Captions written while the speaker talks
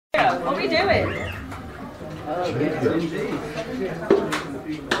What are we doing? Oh, yes, indeed.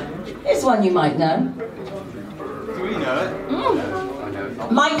 This one you might know. Do we know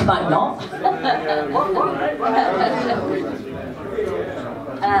it? Mike might not.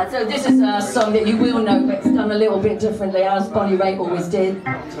 So this is a song that you will know, but it's done a little bit differently, as Bonnie Raitt always did.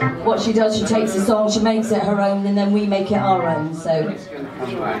 What she does, she takes a song, she makes it her own, and then we make it our own. So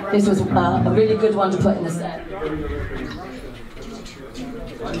this was a really good one to put in the set.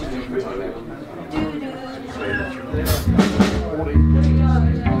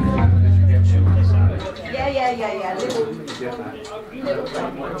 Yeah. Little you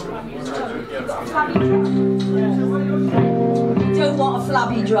don't want a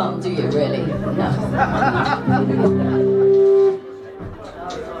flabby drum, do you, really? No.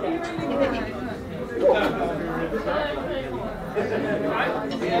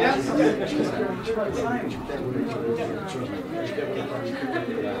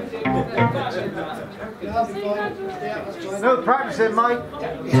 No practicing, Mike.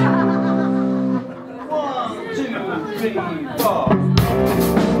 1, 2, 3, 4.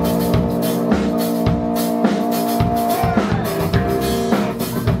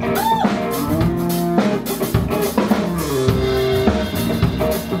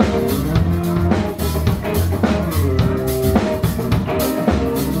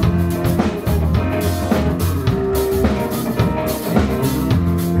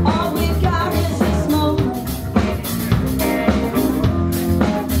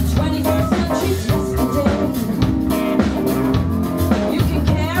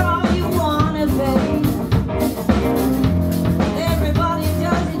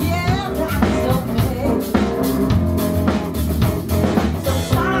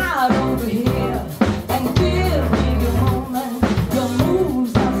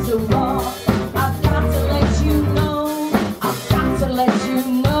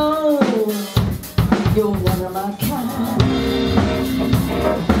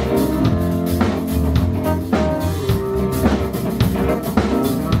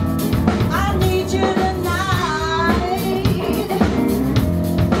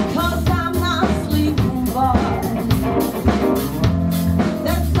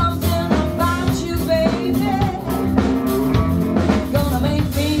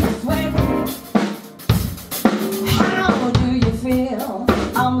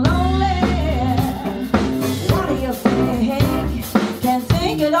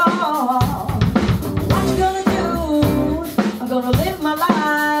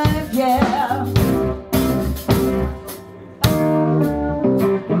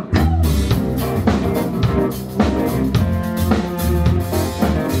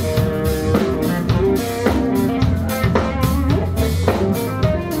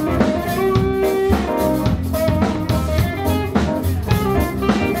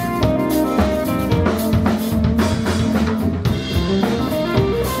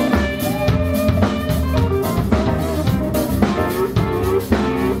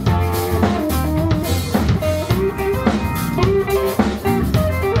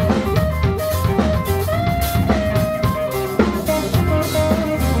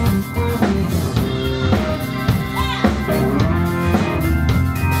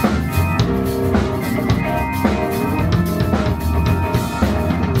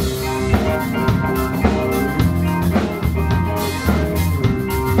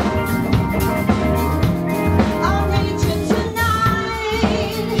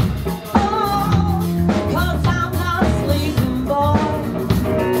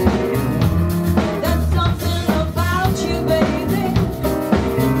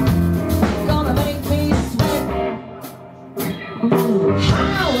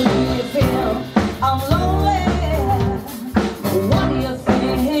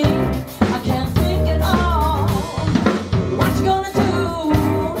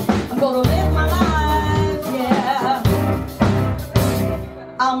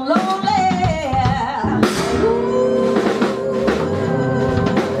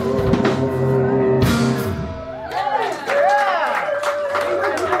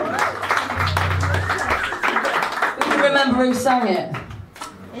 Who sang it?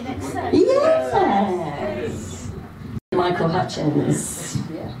 Yes! Michael Hutchins.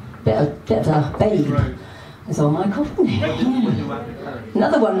 Bit of a babe. It's all Michael, isn't it? Yeah.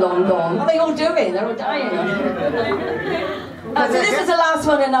 Another one long gone. What are they all doing? They're all dying. So this is the last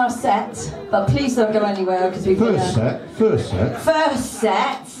one in our set, but please don't go anywhere because we've First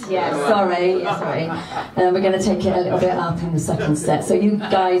set. Yeah, sorry. We're going to take it a little bit up in the second set. So you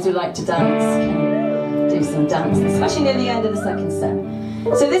guys who like to dance can do some dancing, especially near the end of the second set.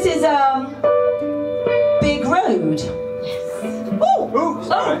 So this is Big Road. Yes. Oh,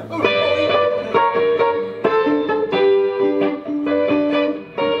 sorry.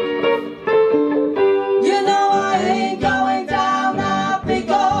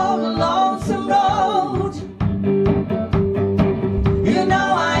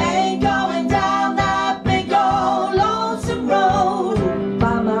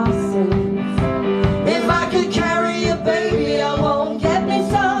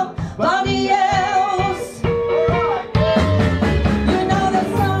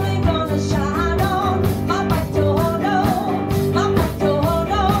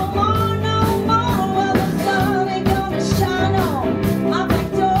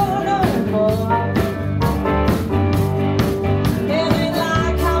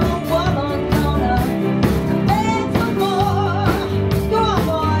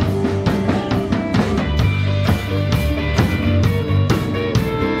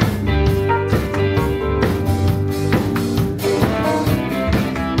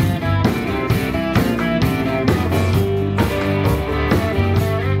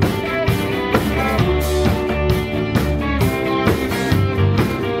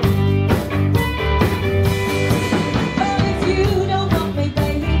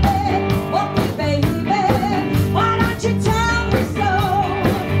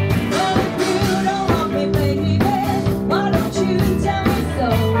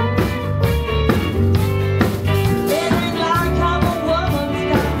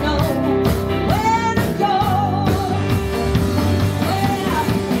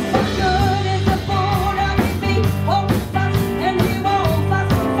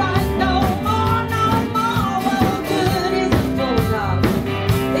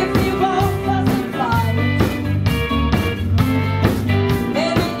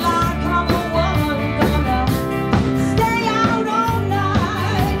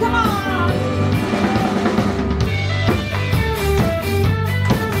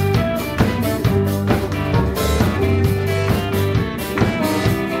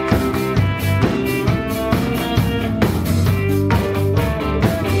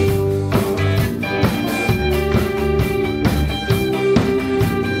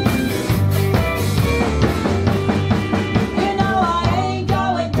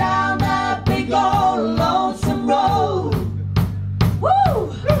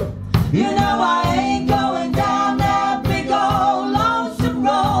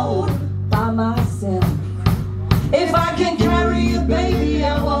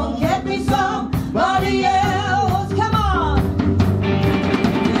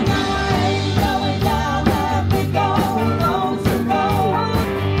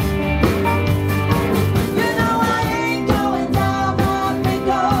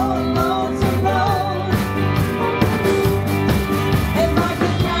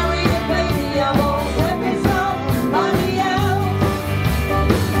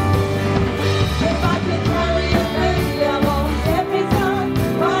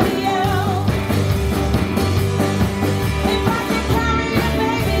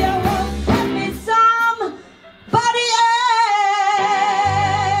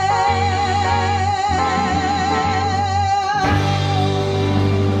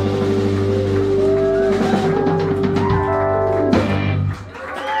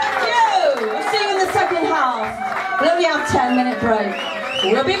 10-minute break.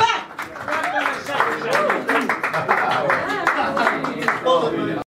 We'll be back.